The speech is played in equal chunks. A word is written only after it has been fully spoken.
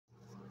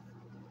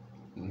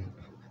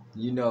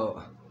You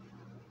know,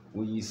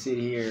 when you sit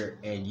here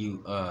and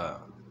you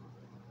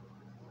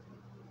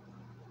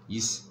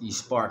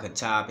spark a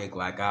topic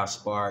like I've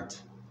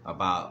sparked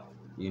about,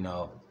 you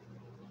know,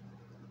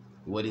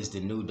 what is the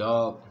new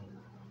dog,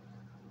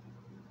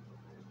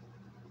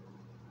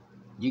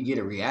 you get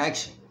a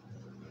reaction.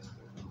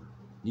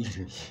 You,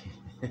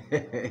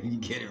 you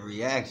get a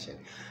reaction.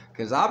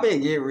 Because I've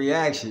been getting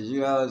reactions, you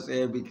know what I'm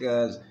saying?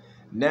 Because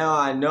now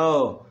I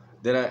know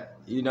that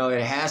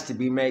it has to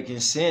be making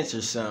sense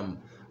or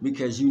something.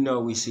 Because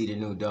we see the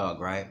new dog,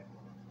 right?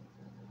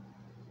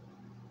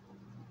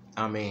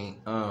 I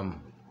mean,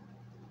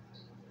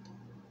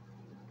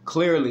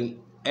 clearly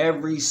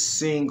every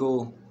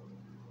single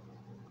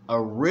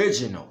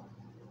original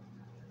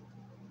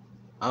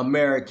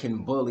American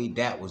bully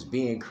that was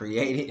being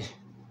created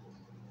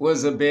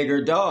was a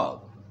bigger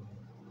dog.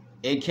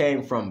 It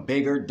came from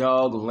bigger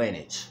dog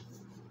lineage.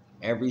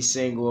 Every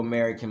single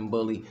American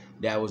bully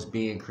that was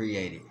being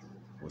created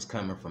was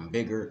coming from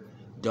bigger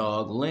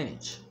dog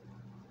lineage.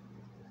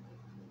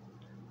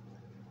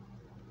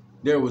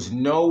 There was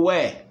no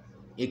way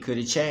it could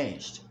have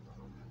changed.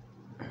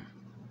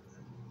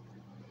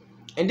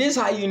 And this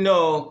is how you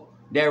know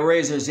that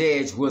Razor's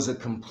Edge was a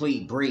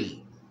complete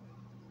breed.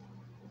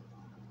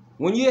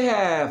 When you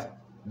have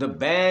the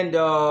band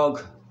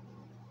dog,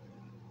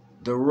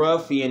 the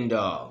ruffian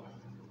dog,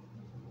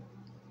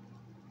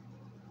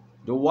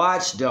 the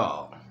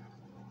watchdog,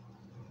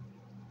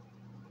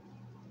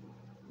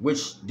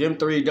 which them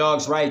three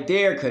dogs right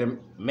there could have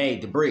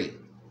made the breed.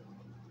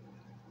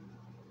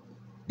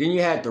 Then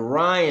you had the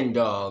Ryan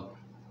dog,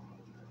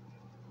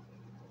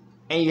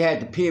 and you had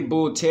the Pit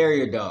Bull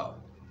Terrier dog.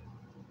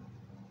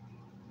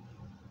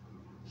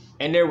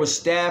 And there was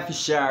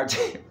Staffordshire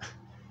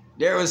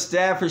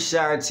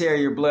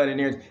Terrier blood in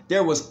there.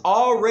 There was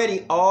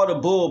already all the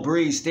bull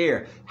breeds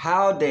there.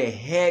 How the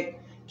heck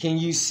can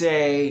you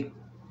say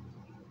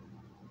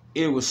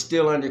it was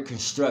still under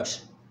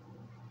construction?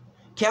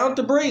 Count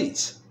the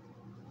breeds.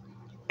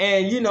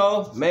 And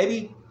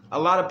maybe a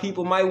lot of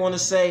people might want to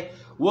say,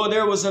 well,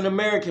 there was an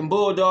American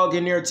Bulldog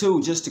in there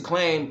too, just to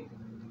claim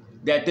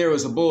that there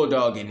was a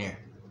Bulldog in there.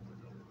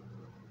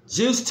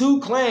 Just to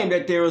claim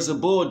that there was a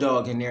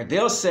Bulldog in there.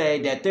 They'll say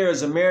that there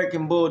is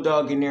American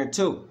Bulldog in there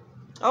too.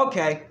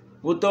 Okay,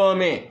 we'll throw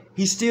him in.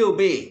 He's still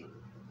big.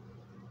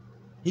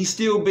 He's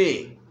still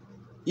big.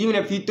 Even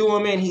if you threw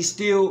him in, he's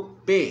still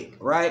big,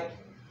 right?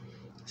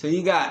 So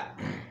you got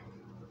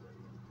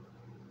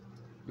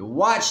the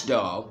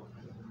watchdog.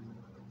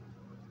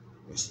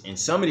 And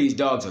some of these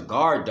dogs are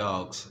guard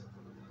dogs.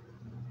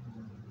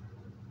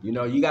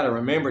 You got to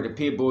remember the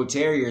Pit Bull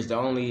Terrier is the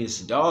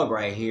onlyest dog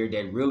right here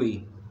that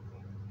really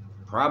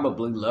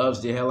probably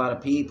loves the hell out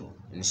of people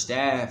and the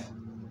staff.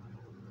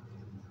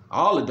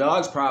 All the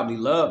dogs probably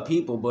love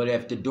people, but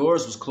if the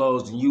doors was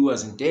closed and you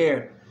wasn't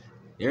there,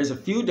 there's a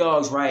few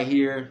dogs right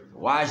here,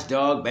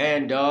 watchdog,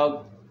 band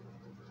dog,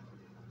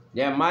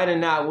 that might have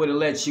not would have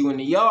let you in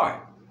the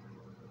yard.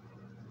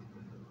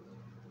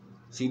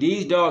 See,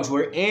 these dogs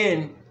were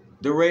in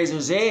the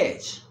Razor's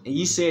Edge, and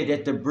you said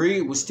that the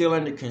breed was still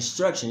under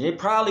construction. It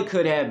probably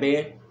could have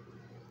been,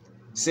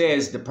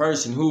 says the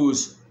person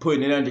who's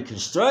putting it under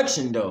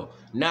construction, though,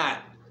 not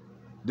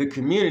the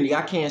community.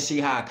 I can't see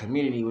how a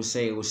community would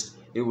say it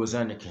was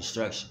under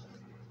construction.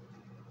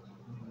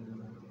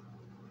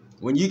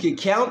 When you can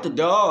count the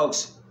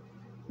dogs,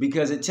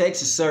 because it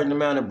takes a certain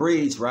amount of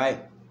breeds,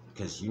 right?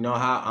 Because you know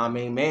how,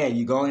 man,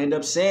 you're going to end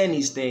up saying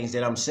these things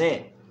that I'm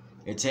saying.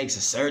 It takes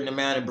a certain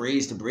amount of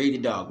breeds to breed a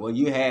dog. Well,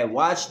 you had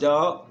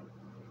watchdog.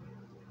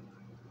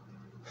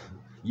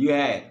 You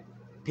had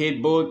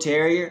Pit Bull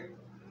Terrier,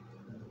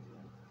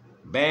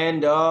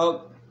 band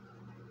dog,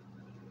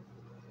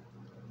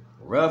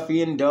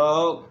 ruffian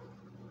dog,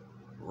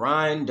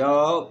 Ryan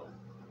dog.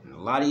 And a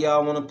lot of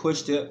y'all want to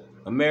push the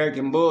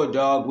American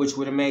Bulldog, which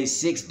would have made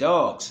 6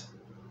 dogs.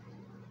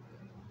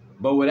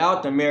 But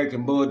without the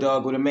American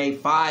Bulldog, would have made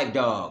 5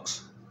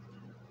 dogs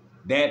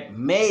that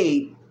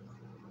made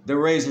the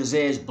Razor's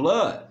Edge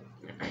blood.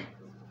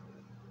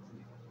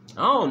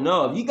 I don't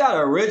know. If you got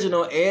an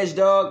original Edge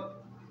dog,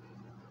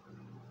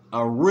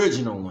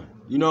 original one.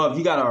 If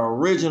you got an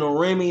original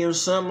Remy or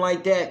something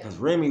like that, because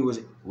Remy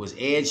was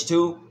Edge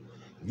too.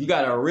 If you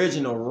got an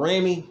original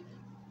Remy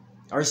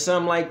or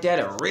something like that,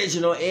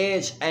 original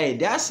Edge, hey,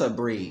 that's a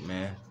breed,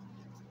 man.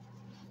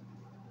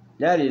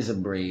 That is a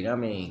breed. I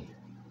mean,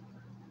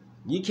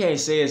 you can't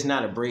say it's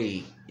not a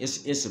breed.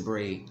 It's a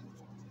breed.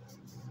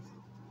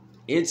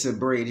 It's a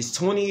breed. It's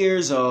 20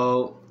 years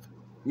old.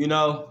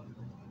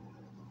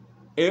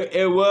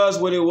 It was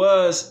what it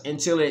was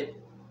until it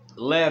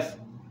left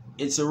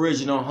its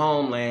original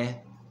homeland.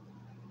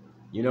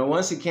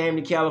 Once it came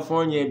to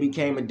California, it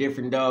became a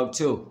different dog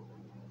too.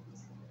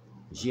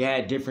 You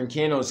had different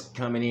kennels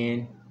coming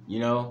in,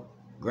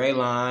 Gray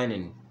Line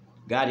and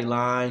Gotti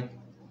Line,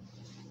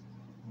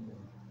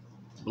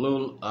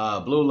 Blue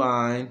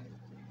Line.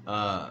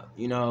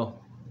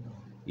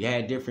 You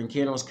had different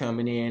kennels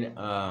coming in.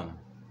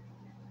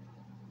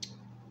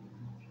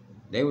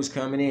 They was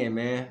coming in,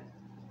 man.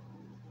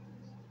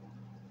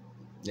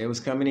 They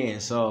was coming in.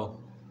 So,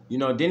 You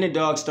know, then the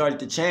dog started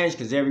to change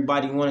because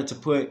everybody wanted to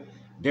put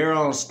their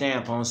own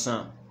stamp on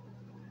something.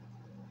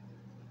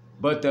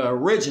 But the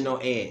original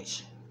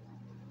Edge,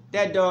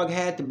 that dog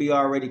had to be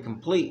already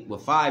complete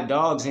with 5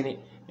 dogs in it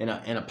and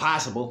a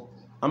possible.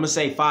 I'm going to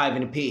say 5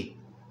 in a P.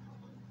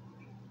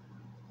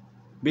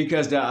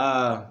 Because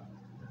the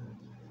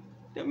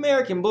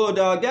American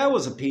Bulldog, that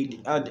was a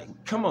P.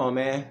 Come on,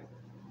 man.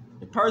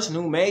 The person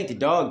who made the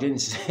dog didn't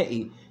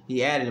say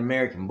he added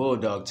American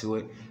Bulldog to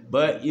it.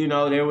 But, you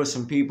know, there were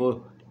some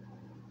people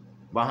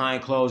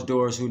behind closed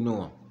doors who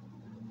knew him.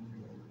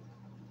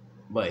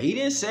 But he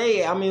didn't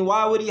say, I mean,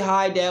 why would he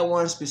hide that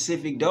one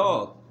specific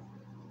dog?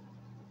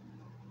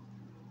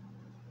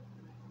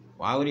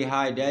 Why would he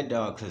hide that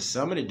dog? Because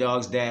some of the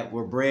dogs that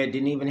were bred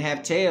didn't even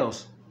have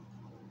tails.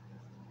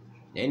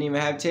 They didn't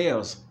even have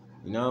tails,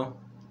 you know?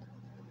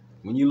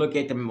 When you look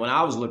at them, when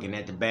I was looking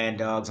at the band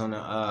dogs on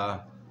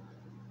the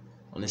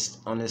this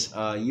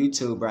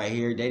YouTube right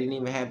here, they didn't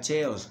even have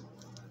tails.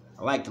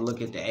 I like to look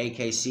at the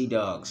AKC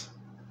dogs.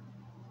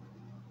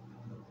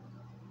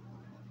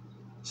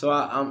 So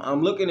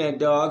I'm looking at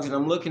dogs and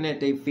I'm looking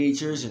at their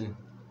features, and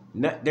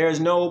there's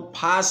no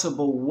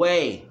possible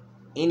way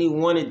any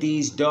one of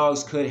these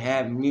dogs could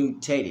have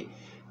mutated.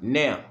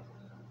 Now,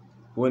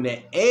 when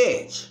the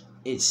Edge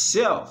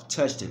itself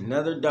touched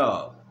another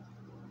dog,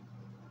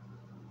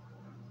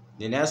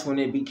 then that's when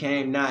it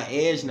became not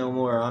Edge no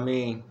more. I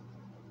mean,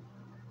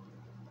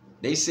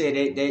 they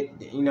said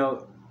that you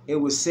know, it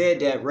was said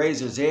that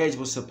Razor's Edge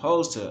was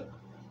supposed to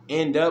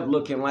end up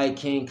looking like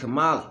King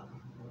Kamali.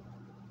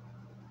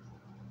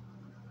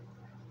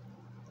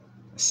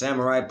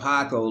 Samurai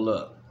Paco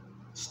look.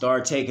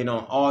 Start taking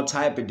on all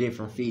type of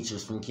different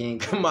features from King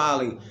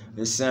Kamali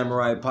and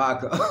Samurai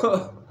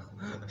Paco.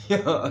 You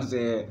know what I'm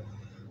saying?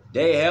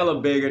 They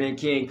hella bigger than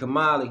King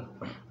Kamali.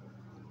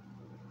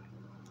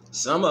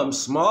 Some of them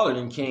smaller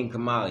than King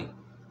Kamali.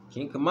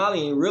 King Kamali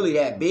ain't really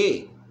that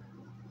big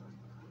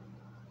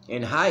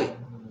in height.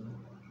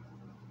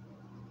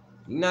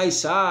 Nice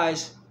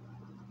size.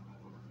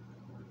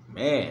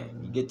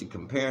 Man, you get to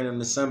comparing them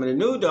to some of the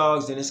new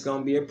dogs, then it's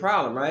going to be a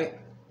problem, right?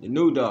 The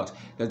new dogs.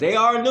 Because they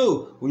are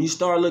new when you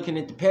start looking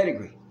at the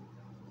pedigree.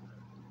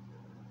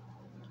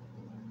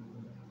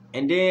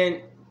 And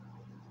then,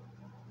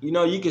 you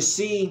know, you can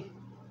see,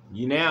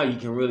 now you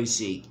can really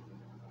see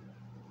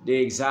the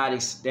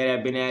exotics that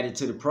have been added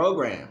to the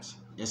programs.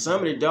 And some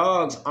of the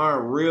dogs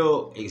aren't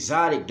real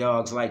exotic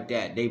dogs like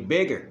that. They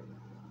bigger.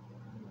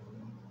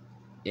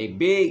 They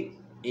big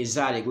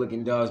exotic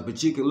looking dogs,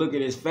 but you can look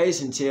at his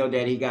face and tell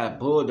that he got a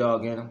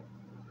bulldog in him.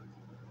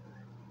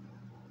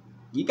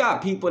 You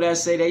got people that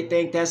say they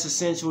think that's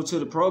essential to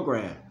the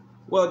program.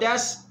 Well,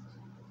 that's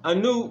a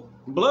new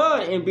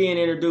blood in being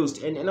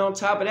introduced. And on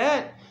top of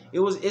that,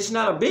 it's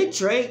not a big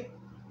trait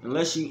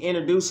unless you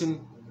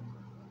introducing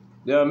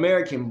the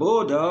American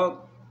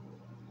Bulldog.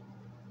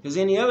 Because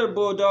any other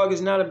bulldog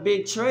is not a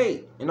big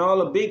trait. And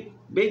all the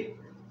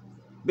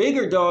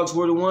bigger dogs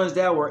were the ones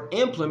that were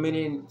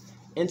implemented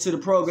into the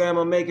program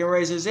of making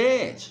Razor's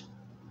Edge.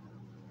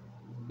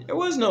 There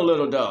was no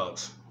little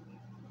dogs.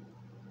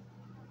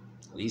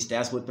 At least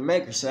that's what the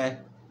makers say.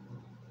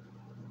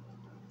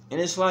 And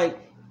it's like,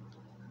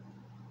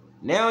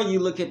 now you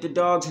look at the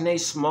dogs and they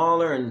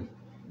smaller and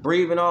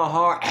breathing all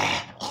hard.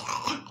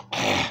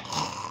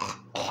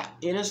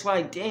 And it's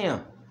like,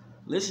 damn,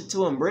 listen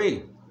to them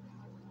breathe.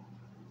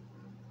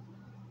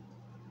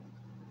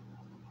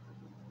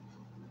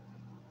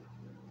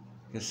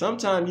 Because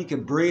sometimes you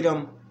can breed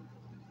them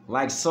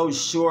like so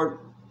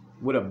short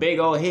with a big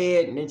old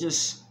head, and it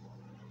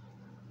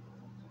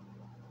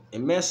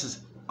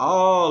messes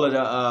all of the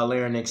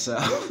larynx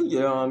up.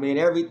 You know what I mean?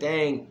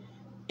 Everything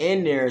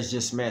in there is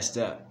just messed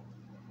up.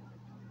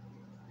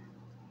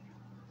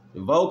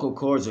 The vocal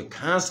cords are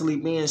constantly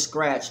being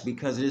scratched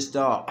because of this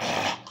dog.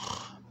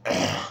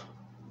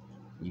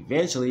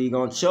 Eventually, he's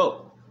gonna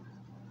choke.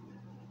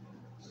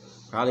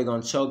 Probably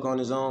gonna choke on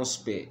his own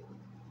spit.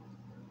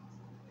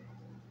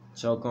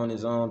 Choke on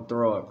his own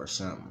throw up or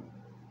something.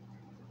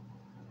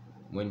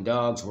 When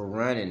dogs were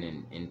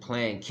running and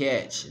playing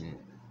catch. And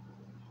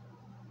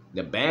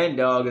the band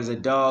dog is a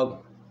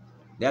dog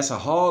that's a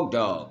hog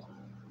dog.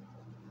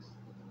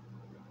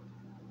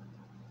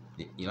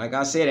 Like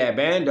I said, that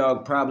band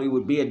dog probably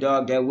would be a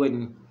dog that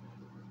wouldn't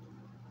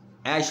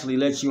actually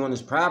let you on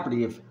his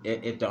property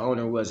if the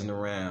owner wasn't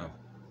around.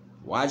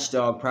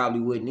 Watchdog probably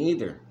wouldn't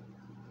either.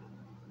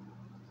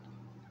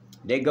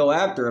 They go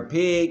after a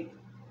pig,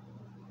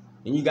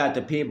 and you got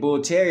the pit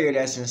bull terrier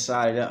that's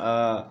inside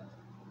of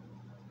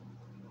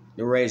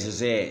the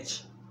Razor's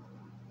Edge.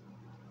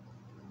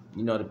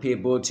 You know, the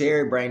pit bull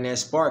terrier bring that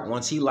spark.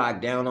 Once he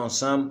locked down on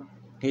something,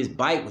 his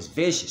bite was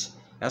vicious.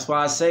 That's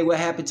why I say what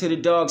happened to the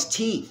dog's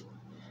teeth.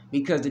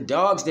 Because the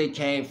dogs they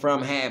came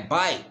from had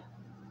bite.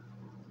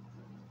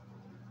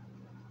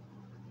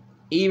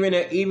 Even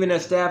a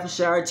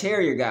Staffordshire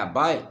Terrier got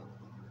bite.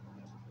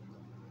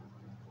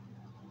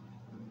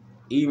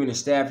 Even a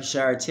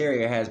Staffordshire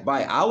Terrier has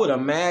bite. I would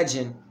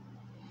imagine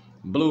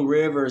Blue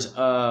River's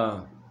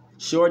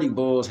Shorty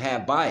Bulls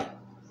have bite.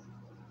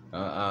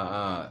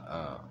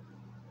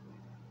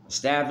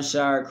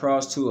 Staffordshire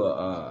crossed to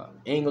a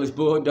English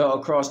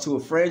Bulldog crossed to a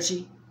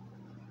Frenchie.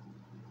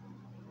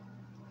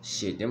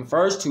 Shit, them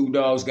first two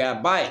dogs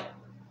got bite.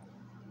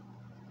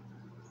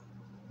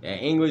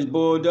 That English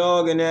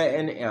Bulldog and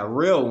a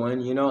real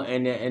one, you know,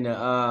 and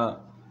the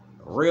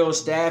real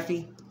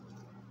Staffy.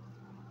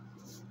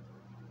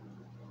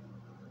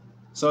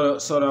 So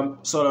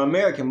the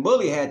American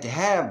Bully had to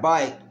have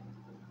bite.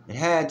 It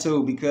had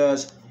to,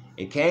 because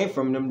it came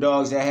from them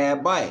dogs that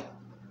had bite.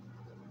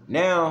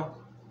 Now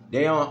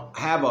they don't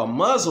have a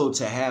muzzle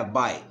to have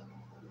bite.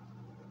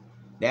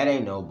 That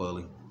ain't no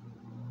bully.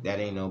 That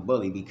ain't no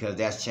bully, because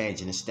that's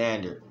changing the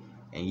standard.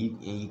 And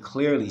you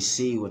clearly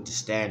see what the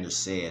standard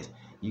says.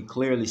 You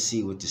clearly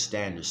see what the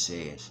standard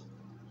says.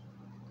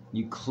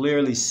 You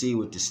clearly see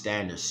what the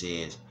standard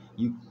says.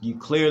 You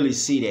clearly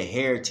see the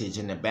heritage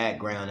in the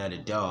background of the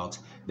dogs.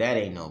 That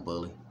ain't no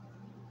bully.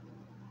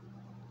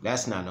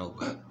 That's not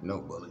no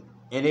bully.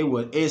 And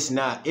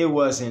it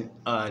wasn't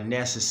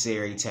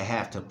necessary to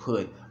have to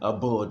put a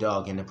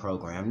bulldog in the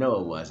program. No,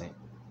 it wasn't.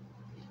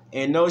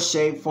 In no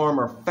shape, form,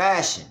 or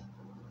fashion.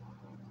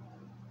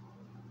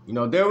 You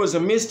know, there was a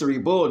mystery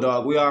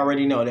bulldog. We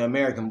already know the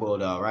American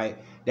Bulldog, right?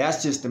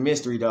 That's just the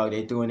mystery dog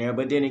they threw in there.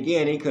 But then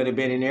again, he could have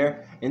been in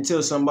there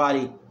until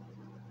somebody,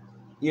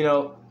 you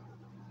know,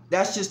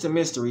 that's just a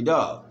mystery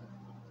dog.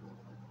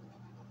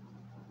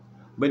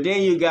 But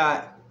then you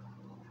got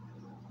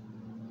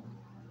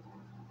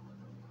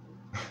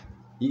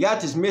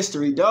this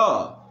mystery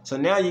dog. So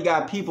now you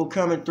got people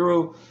coming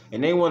through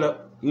and they want to,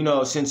 you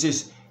know, since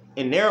it's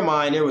in their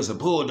mind there was a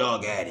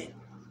bulldog added,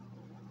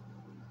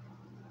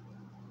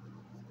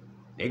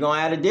 they're going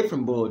to add a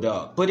different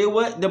bulldog. But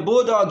the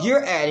bulldog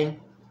you're adding,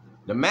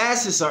 the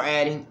masses are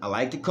adding, I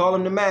like to call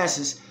them the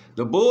masses,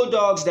 the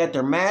bulldogs that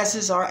the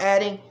masses are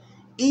adding,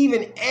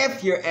 even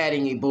if you're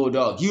adding a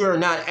bulldog, you are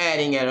not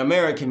adding an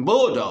American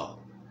Bulldog.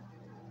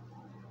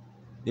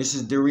 This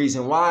is the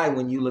reason why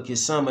when you look at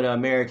some of the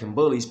American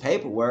Bullies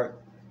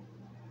paperwork,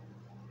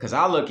 because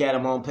I look at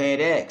them on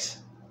PedX,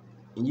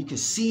 and you can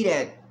see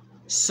that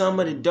some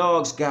of the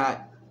dogs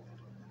got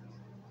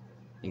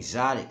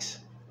exotics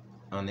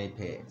on their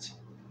pads.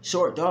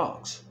 Short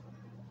dogs.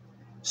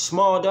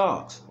 Small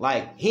dogs.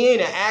 Like, he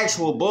ain't an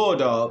actual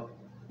bulldog,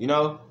 you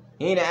know?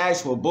 He ain't an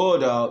actual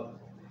bulldog,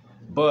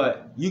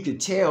 but you could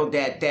tell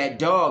that that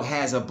dog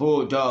has a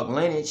bulldog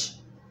lineage.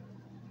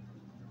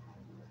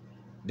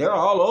 They're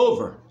all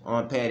over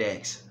on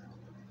PedX.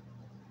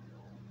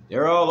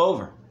 They're all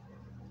over.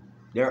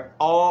 They're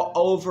all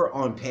over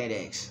on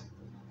PedX.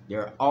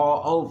 They're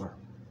all over.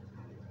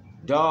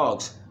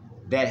 Dogs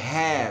that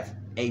have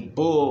a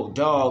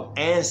bulldog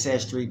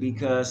ancestry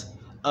because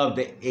of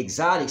the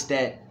exotics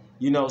that,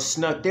 you know,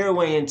 snuck their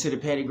way into the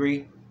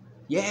pedigree.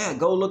 Yeah,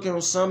 go look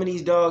at some of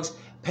these dogs'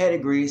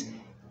 pedigrees.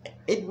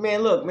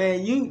 Man, look,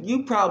 man,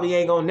 you probably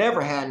ain't gonna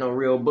never have no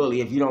real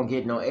bully if you don't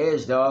get no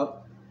edge dog.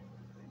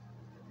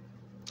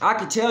 I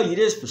can tell you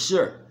this for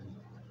sure.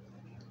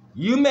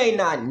 You may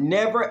not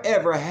never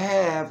ever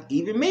have,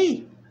 even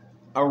me,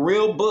 a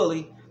real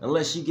bully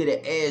unless you get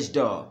an edge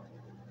dog.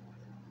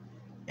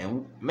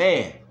 And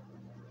man,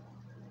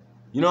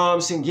 you know what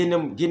I'm saying,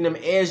 getting them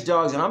edge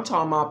dogs, and I'm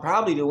talking about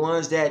probably the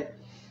ones that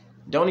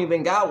don't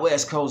even got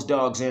West Coast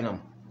dogs in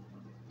them.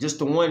 Just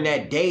the one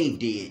that Dave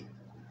did.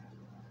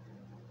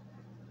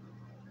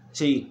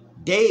 See,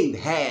 Dave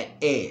had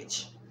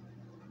edge.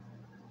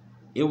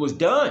 It was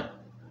done.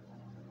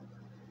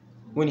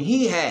 When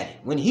he had it,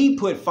 when he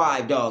put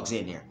 5 dogs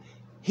in there,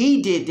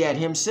 he did that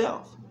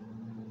himself.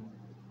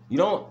 You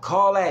don't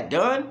call that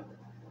done?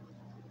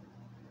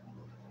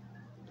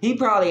 He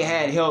probably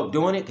had help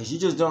doing it because you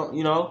just don't,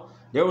 you know,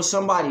 there was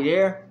somebody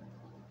there.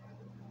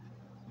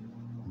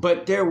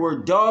 But there were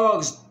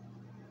dogs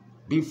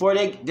before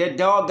that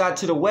dog got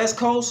to the West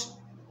Coast.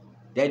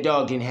 That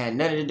dog didn't have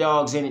none of the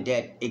dogs in it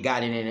that it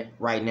got in it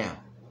right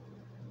now.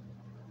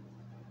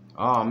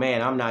 Oh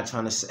man, I'm not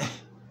trying to say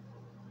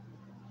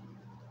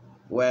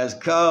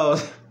West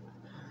Coast.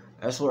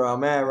 That's where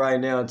I'm at right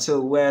now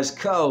too. West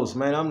Coast,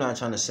 man. I'm not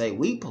trying to say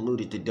we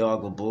polluted the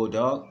dog with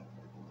bulldog.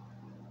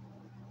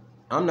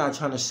 I'm not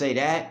trying to say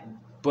that,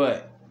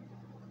 but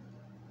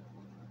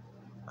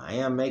I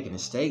am making a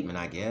statement,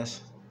 I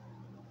guess.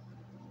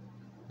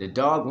 The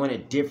dog went a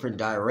different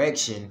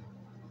direction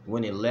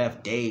when it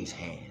left Dave's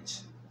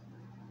hands.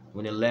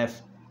 When it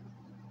left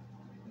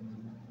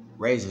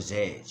Razor's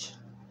Edge.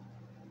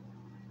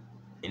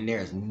 And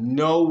there's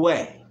no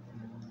way,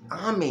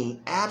 I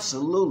mean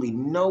absolutely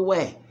no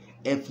way,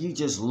 if you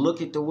just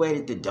look at the way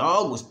that the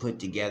dog was put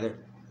together,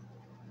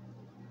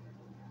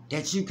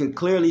 that you could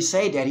clearly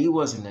say that he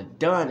wasn't a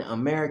done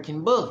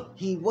American Bully.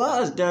 He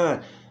was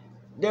done.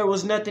 There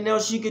was nothing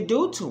else you could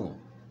do to him.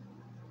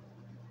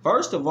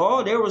 First of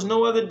all, there was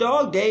no other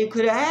dog Dave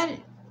could have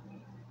added.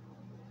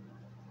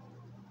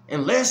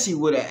 Unless he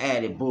would have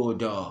added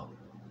Bulldog.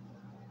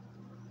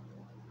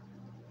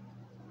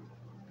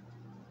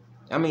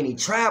 I mean, he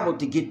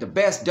traveled to get the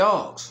best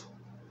dogs.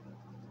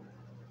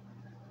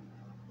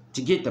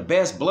 To get the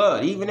best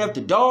blood. Even if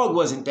the dog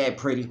wasn't that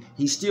pretty,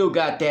 he still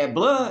got that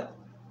blood.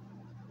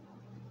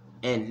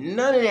 And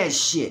none of that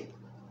shit,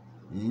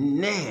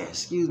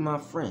 excuse my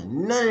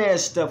friend, none of that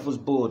stuff was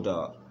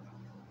bulldog.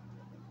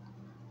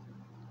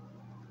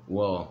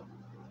 Well,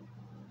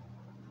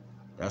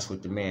 that's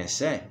what the man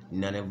said.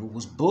 None of it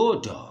was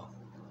bulldog.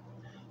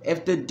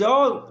 If the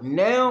dog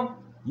now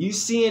you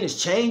seeing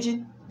is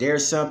changing,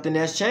 there's something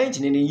that's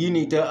changing, and then you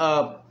need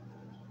to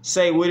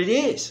say what it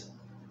is.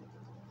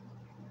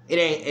 It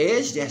ain't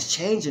Edge that's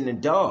changing the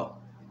dog.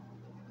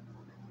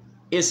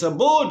 It's a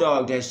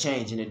bulldog that's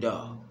changing the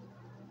dog.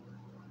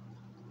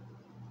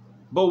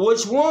 But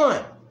which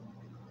one?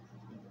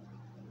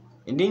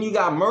 And then you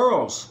got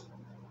Merles.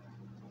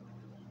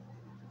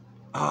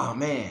 Oh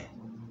man.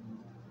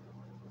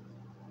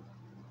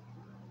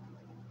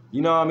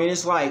 You know what I mean?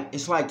 It's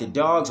like the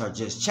dogs are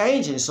just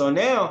changing. So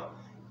now,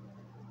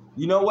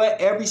 you know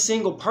what? Every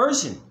single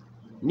person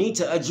needs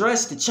to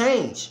address the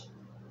change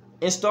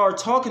and start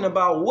talking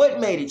about what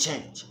made it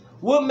change.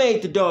 What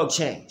made the dog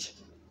change?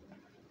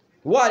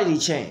 Why did he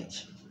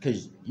change?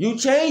 Because you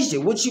changed it.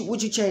 What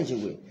you change it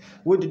with?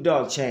 What the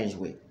dog changed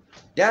with?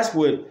 That's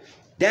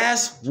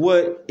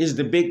what is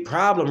the big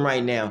problem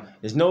right now.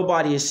 Is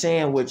nobody is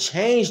saying what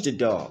changed the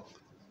dog.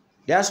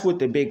 That's what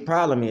the big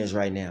problem is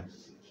right now.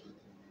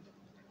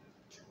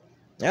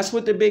 That's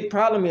what the big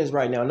problem is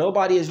right now.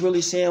 Nobody is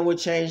really saying what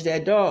changed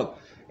that dog.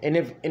 And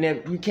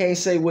if you can't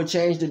say what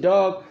changed the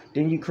dog,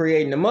 then you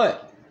creating the mud.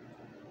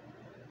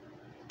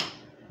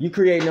 You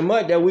creating the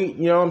mud that you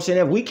know what I'm saying?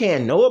 If we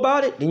can't know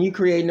about it, then you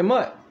creating the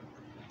mud.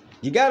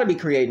 You got to be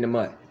creating the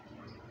mud.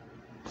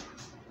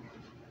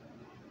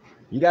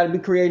 You got to be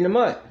creating the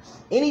mud.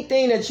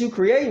 Anything that you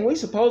creating, we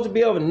supposed to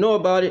be able to know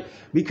about it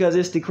because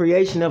it's the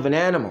creation of an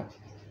animal.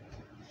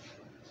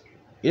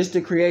 It's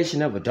the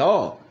creation of a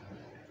dog.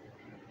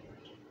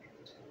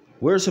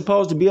 We're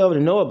supposed to be able to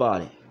know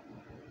about it.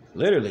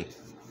 Literally.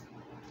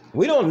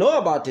 We don't know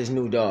about this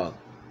new dog.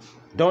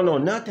 Don't know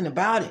nothing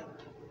about it.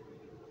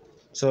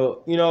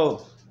 So, you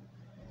know,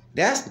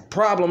 that's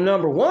problem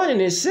number one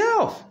in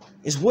itself.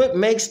 Is what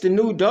makes the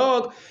new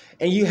dog.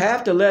 And you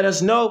have to let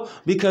us know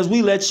because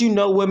we let you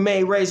know what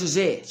made Razor's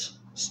Edge.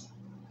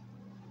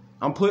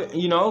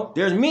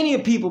 There's many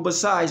people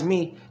besides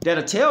me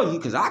that'll tell you,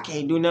 because I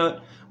can't do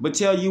nothing but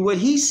tell you what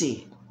he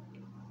said.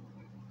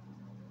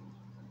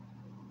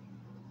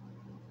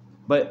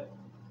 But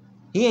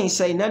he ain't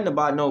say nothing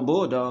about no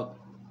bulldog.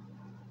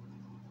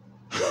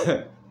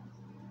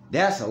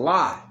 That's a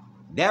lie.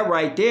 That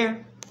right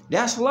there,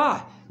 that's a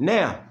lie.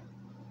 Now,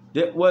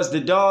 was the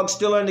dog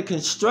still under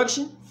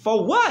construction?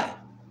 For what?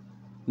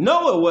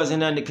 No, it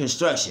wasn't under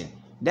construction.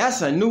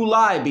 That's a new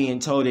lie being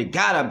told. It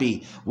gotta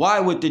be. Why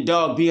would the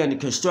dog be under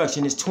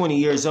construction? It's 20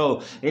 years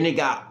old and it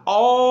got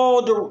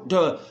all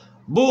the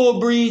bull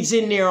breeds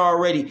in there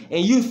already.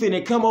 And you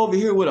finna come over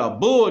here with a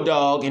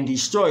bulldog and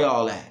destroy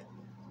all that.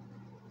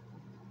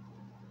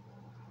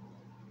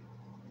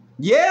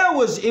 Yeah,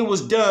 it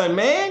was done,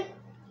 man.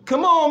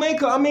 Come on, man.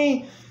 I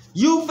mean,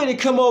 you finna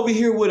come over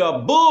here with a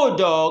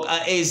bulldog,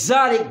 an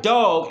exotic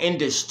dog, and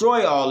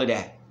destroy all of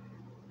that.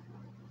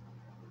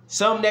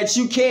 Something that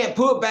you can't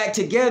put back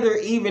together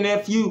even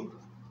if you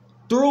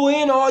threw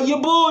in all your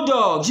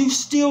bulldogs. You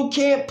still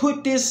can't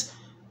put this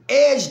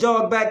Edge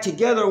dog back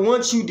together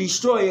once you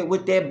destroy it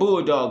with that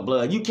bulldog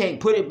blood. You can't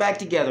put it back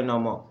together no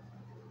more.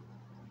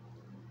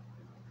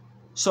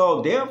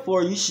 So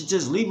therefore, you should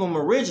just leave them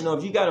original.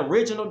 If you got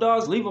original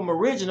dogs, leave them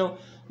original.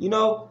 You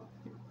know,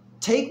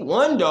 take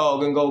one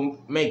dog and go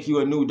make you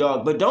a new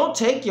dog. But don't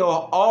take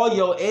all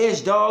your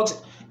Edge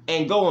dogs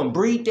and go and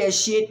breed that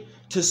shit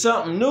to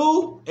something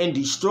new and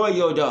destroy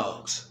your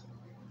dogs.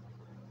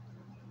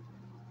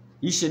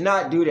 You should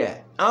not do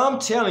that. I'm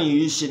telling you,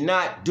 you should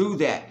not do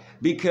that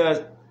because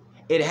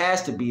it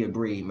has to be a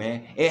breed,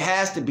 man. It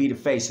has to be the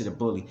face of the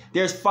bully.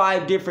 There's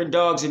 5 different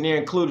dogs in there,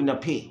 including a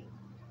P.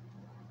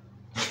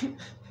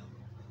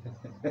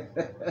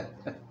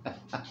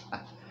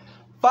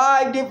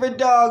 5 different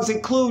dogs,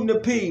 including the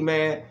P,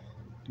 man.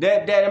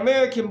 That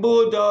American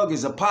Bulldog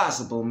is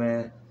impossible,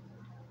 man.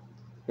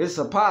 It's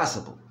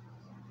impossible.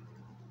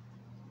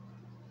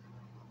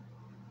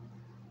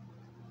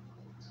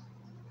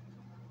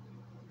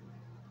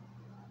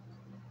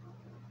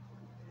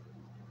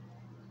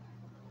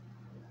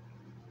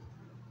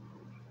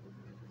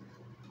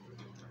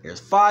 There's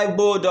 5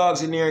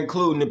 bulldogs in there,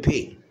 including the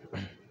P.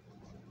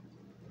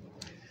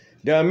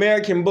 The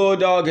American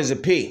Bulldog is a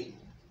P.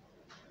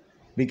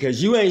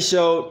 Because you ain't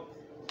showed,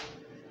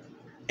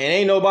 and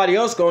ain't nobody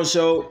else gonna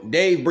show,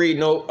 Dave breed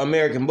no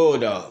American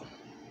Bulldog.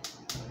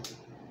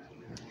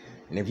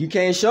 And if you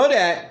can't show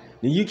that,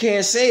 then you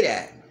can't say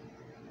that.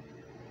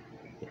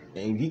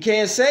 And if you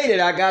can't say that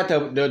I got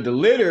the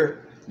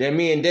litter that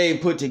me and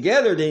Dave put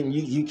together, then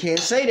you can't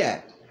say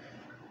that.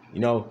 You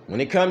know, when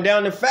it come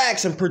down to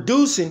facts and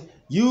producing,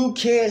 you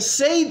can't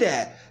say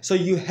that. So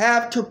you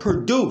have to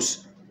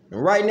produce.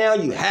 And right now,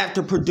 you have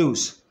to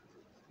produce.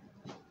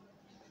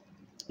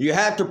 You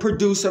have to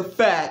produce a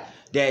fact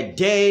that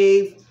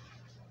Dave,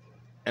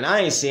 and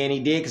I ain't saying he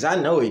did because I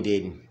know he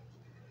didn't,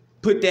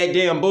 put that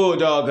damn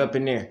bulldog up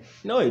in there.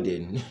 No, he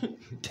didn't.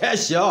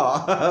 That's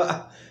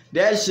y'all.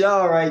 That's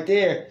y'all right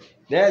there.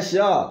 That's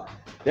y'all.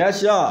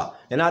 That's y'all.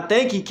 And I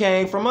think he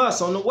came from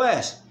us on the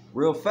West.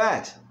 Real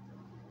facts.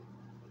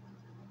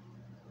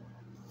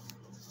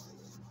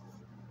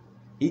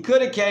 He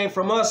could have came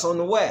from us on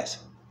the West.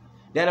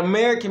 That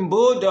American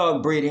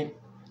Bulldog breeding,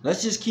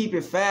 let's just keep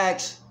it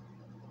facts.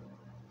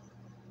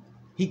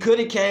 He could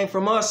have came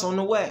from us on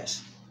the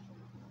West.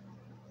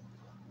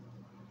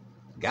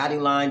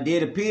 Gotti line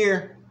did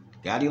appear.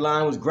 Gotti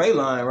line was gray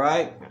line,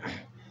 right?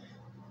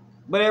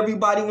 But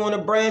everybody want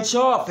to branch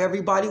off.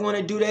 Everybody want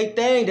to do their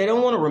thing. They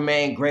don't want to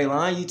remain gray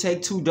line. You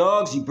take two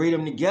dogs, you breed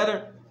them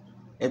together.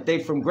 If they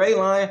from gray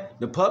line,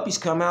 the puppies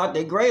come out,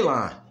 they gray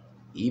line.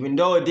 Even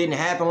though it didn't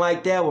happen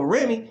like that with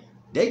Remy,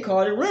 they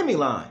called it Remy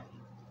line.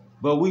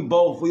 But we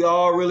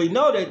all really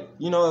know that,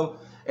 you know,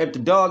 if the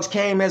dogs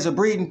came as a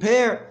breeding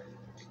pair,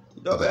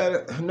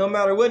 no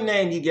matter what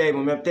name you gave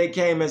them, if they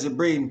came as a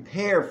breeding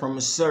pair from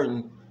a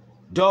certain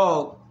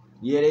dog,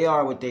 yeah, they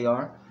are what they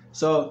are.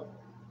 So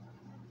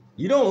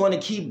you don't want to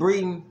keep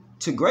breeding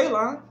to gray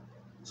line.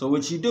 So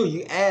what you do,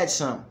 you add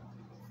something.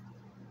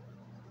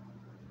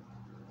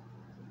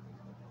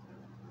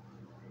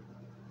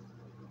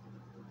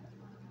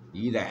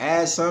 You either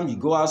add something, you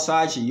go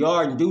outside your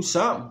yard and do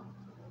something.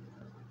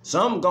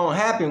 Something gonna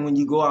happen when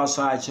you go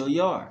outside your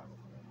yard.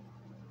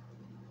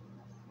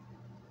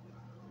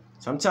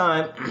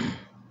 Sometimes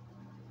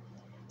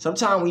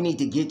we need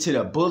to get to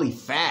the bully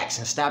facts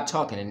and stop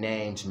talking to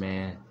names,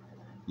 man.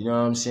 You know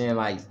what I'm saying?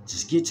 Like,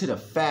 just get to the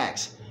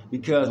facts.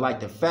 Because, like,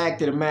 the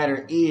fact of the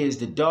matter is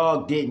the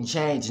dog didn't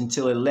change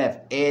until it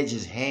left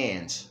Edge's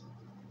hands.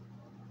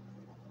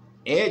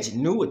 Edge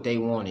knew what they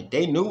wanted.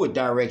 They knew what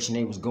direction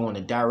they was going,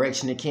 the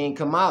direction of King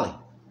Kamali.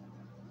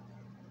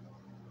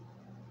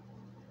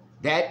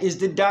 That is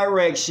the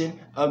direction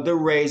of the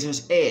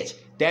Razor's Edge.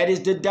 That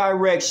is the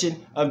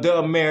direction of the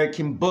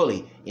American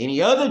Bully.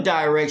 Any other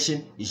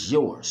direction is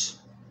yours.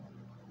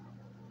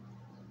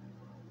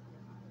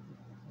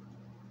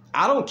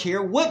 I don't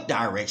care what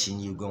direction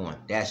you're going.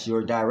 That's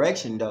your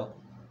direction, though.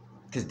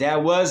 Because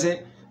that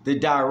wasn't the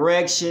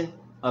direction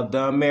of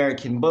the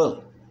American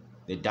Bully.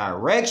 The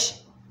direction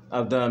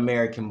of the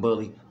American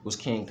Bully was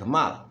King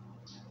Kamali,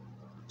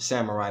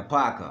 Samurai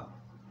Paco.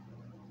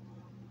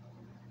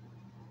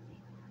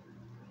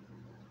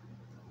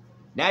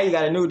 Now you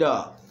got a new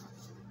dog.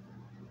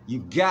 You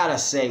gotta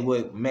say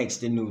what makes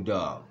the new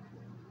dog.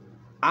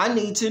 I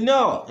need to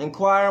know.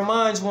 Inquiring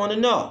minds want to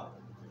know.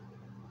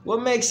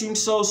 What makes him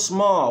so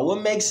small?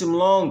 What makes him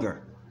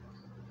longer?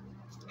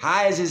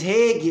 How is his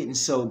head getting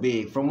so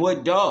big? From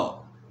what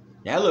dog?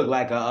 That looked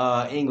like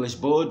a English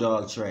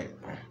Bulldog trait.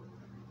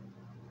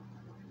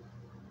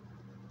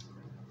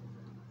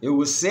 It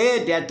was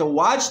said that the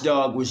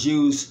watchdog was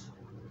used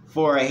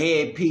for a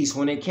headpiece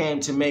when it came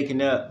to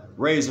making up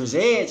Razor's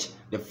Edge,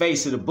 the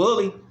face of the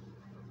bully.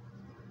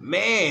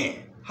 Man,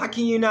 how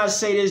can you not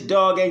say this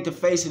dog ain't the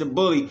face of the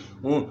bully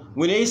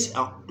when it's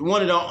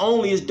one of the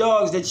onlyest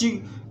dogs that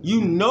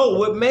you know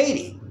what made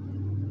it?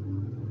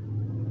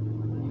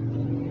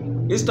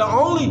 It's the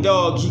only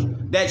dog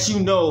that you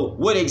know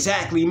what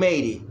exactly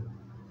made it.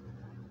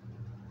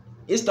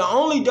 It's the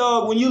only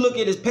dog, when you look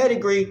at his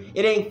pedigree,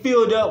 it ain't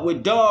filled up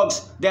with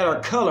dogs that are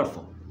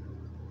colorful.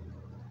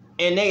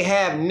 And they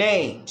have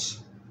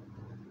names.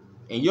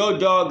 And your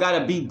dog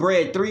gotta be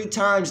bred 3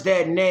 times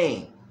that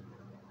name.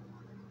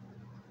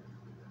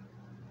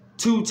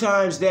 2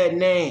 times that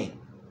name.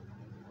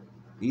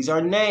 These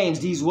are names.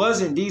 These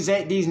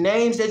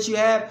names that you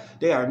have,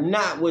 they are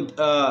not what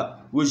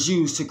was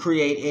used to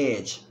create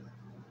Edge.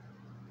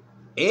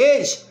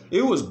 Edge,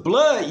 it was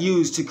blood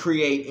used to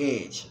create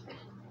Edge.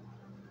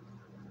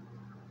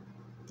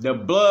 The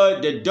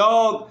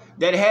dog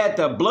that had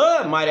the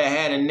blood might have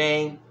had a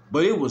name,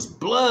 but it was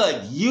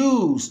blood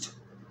used,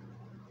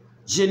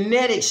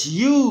 genetics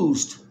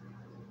used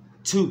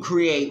to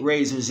create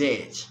Razor's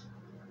Edge.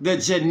 The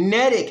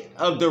genetic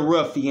of the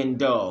ruffian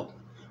dog,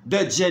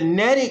 the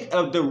genetic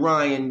of the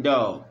Ryan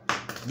dog,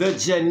 the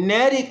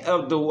genetic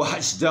of the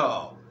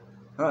watchdog,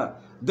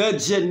 the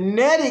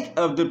genetic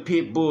of the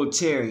pit bull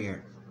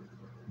terrier,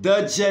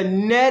 the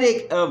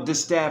genetic of the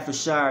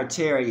Staffordshire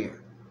terrier,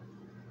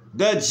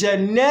 the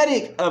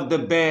genetic of the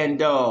band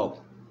dog.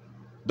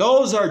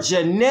 Those are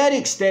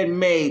genetics that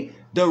made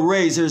the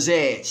Razor's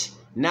Edge,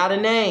 not a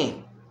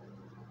name.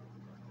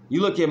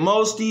 You look at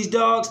most of these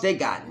dogs, they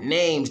got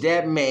names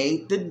that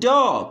made the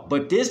dog.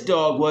 But this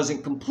dog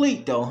wasn't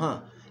complete though, huh?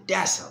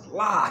 That's a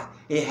lie.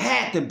 It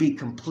had to be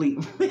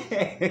complete.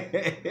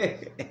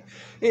 It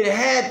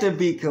had to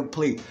be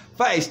complete.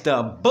 Face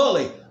the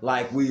bully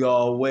like we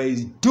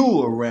always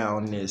do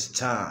around this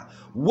time.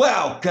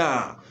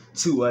 Welcome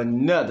to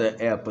another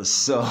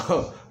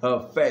episode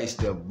of Face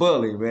the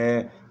Bully,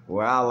 man,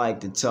 where I like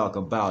to talk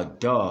about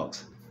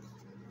dogs,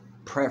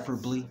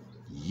 preferably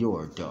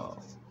your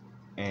dog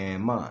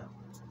and mine.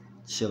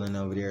 Chilling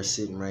over there,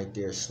 sitting right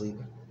there,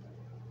 sleeping.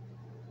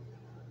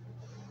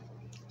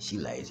 She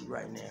lazy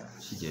right now.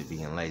 She just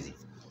being lazy.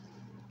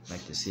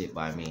 Like to sit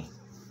by me.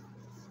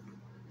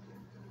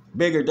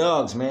 Bigger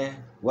dogs, man.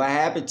 What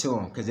happened to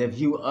them? Because if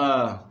you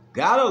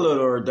got a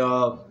littler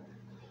dog,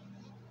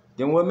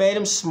 Then what made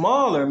them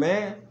smaller,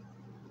 man?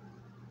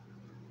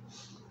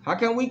 How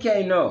come we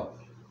can't know?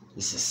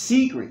 It's a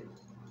secret.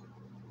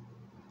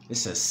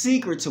 It's a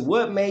secret to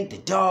what made the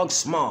dog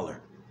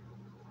smaller.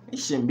 It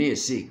shouldn't be a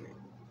secret.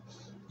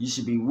 You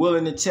should be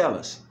willing to tell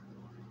us.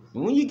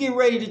 And when you get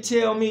ready to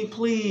tell me,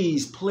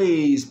 please,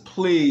 please,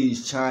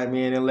 please chime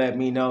in and let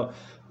me know.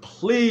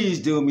 Please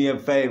do me a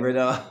favor,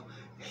 though.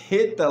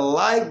 Hit the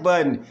like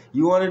button.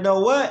 You want to know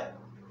what?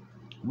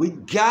 We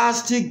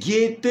got to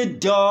get the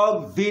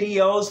dog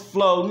videos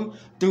floating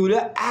through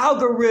the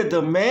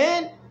algorithm,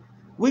 man.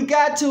 We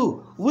got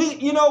to.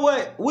 You know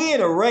what? We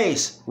in a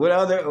race with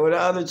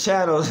other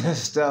channels and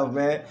stuff,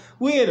 man.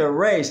 We in a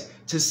race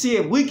to see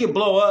if we can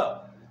blow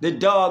up the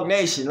dog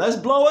nation. Let's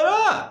blow it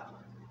up.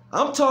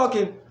 I'm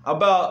talking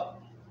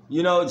about,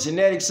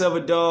 genetics of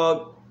a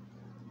dog.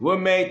 What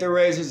made the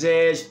razor's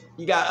edge?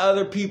 You got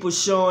other people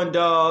showing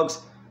dogs.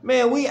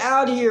 Man, we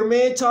out here,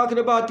 man, talking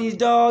about these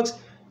dogs.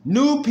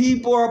 New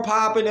people are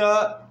popping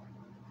up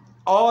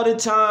all the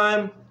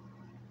time.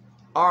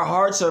 Our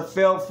hearts are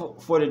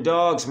felt for the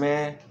dogs,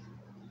 man.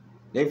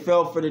 They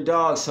felt for the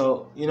dogs.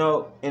 So,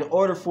 in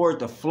order for it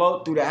to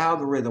float through the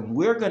algorithm,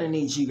 we're going to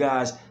need you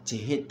guys to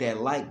hit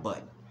that like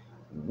button.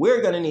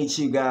 We're going to need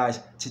you guys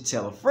to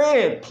tell a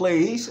friend,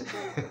 please.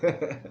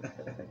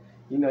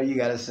 You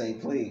got to say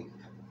please.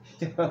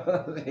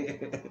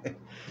 And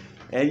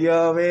you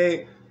know what I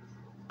mean?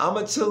 I'm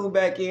going to tune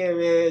back in,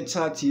 man.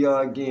 Talk to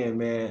y'all again,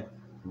 man.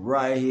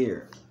 Right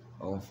here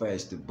on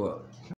Face the Book.